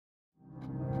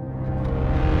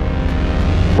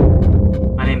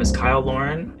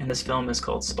Laurin, and this film is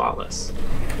called Spotless.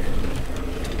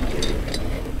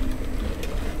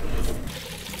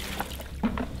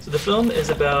 So the film is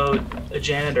about a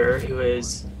janitor who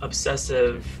is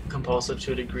obsessive, compulsive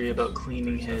to a degree about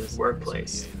cleaning his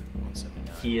workplace.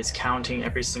 He is counting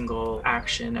every single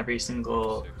action, every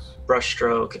single brush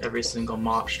stroke, every single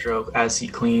mop stroke as he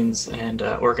cleans and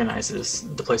organizes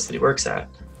the place that he works at.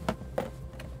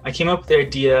 I came up with the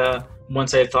idea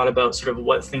once I had thought about sort of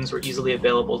what things were easily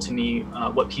available to me,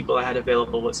 what people I had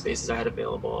available, what spaces I had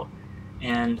available.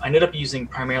 And I ended up using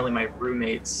primarily my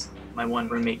roommates. My one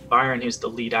roommate, Byron, who's the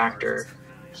lead actor,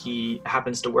 he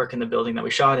happens to work in the building that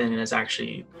we shot in and is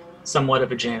actually somewhat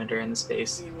of a janitor in the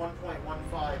space.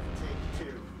 1.15, take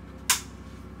 2.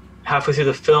 Halfway through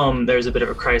the film, there's a bit of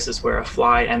a crisis where a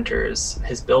fly enters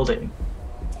his building,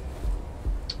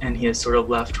 and he is sort of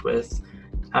left with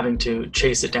having to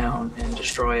chase it down and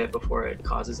destroy it before it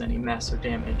causes any mess or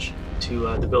damage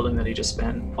to the building that he just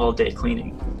spent all day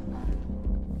cleaning.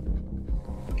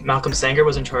 Malcolm Sanger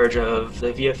was in charge of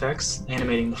the VFX,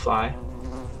 animating the fly,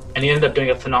 and he ended up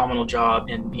doing a phenomenal job,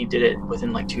 and he did it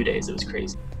within like 2 days. It was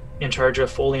crazy. In charge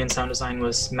of Foley and sound design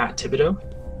was Thibideau.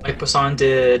 Poisson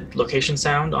did location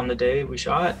sound on the day we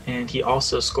shot, and he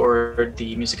also scored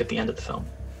the music at the end of the film.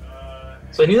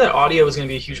 So I knew that audio was going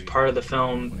to be a huge part of the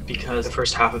film because the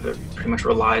first half of it pretty much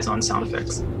relies on sound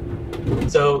effects.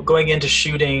 So going into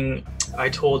shooting, I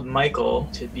told Michael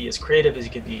to be as creative as he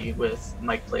could be with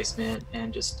mic placement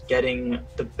and just getting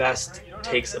the best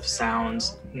takes of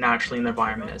sounds naturally in the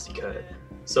environment as he could.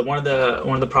 So one of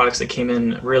the products that came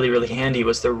in really handy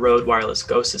was the RØDE wireless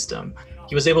Go system.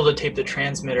 He was able to tape the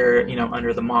transmitter,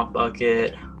 under the mop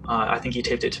bucket. I think he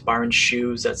taped it to Byron's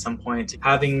shoes at some point.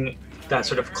 Having that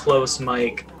sort of close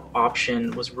mic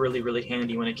option was really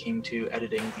handy when it came to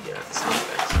editing the sound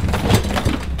effects.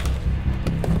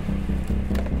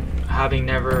 Having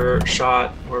never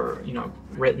shot or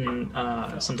written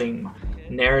something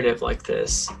narrative like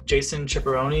this,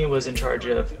 Cipparrone was in charge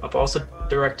of also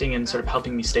directing and sort of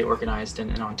helping me stay organized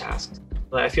and on task.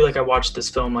 I feel like I watched this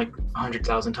film like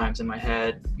 100,000 times in my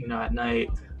head, at night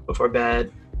before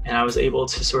bed, and I was able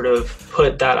to sort of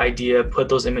put that idea, put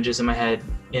those images in my head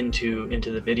into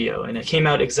the video, and it came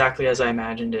out exactly as I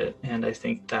imagined it. And I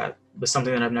think that was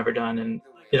something that I've never done, and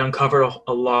it uncovered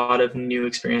a lot of new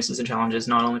experiences and challenges,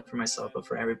 not only for myself, but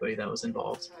for everybody that was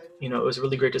involved. It was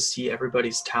really great to see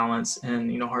everybody's talents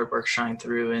and, hard work shine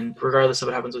through. And regardless of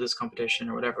what happens with this competition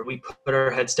or whatever, we put our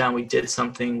heads down, we did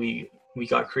something, we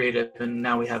got creative, and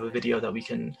now we have a video that we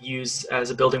can use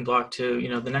as a building block to,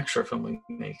 the next short film we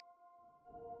make.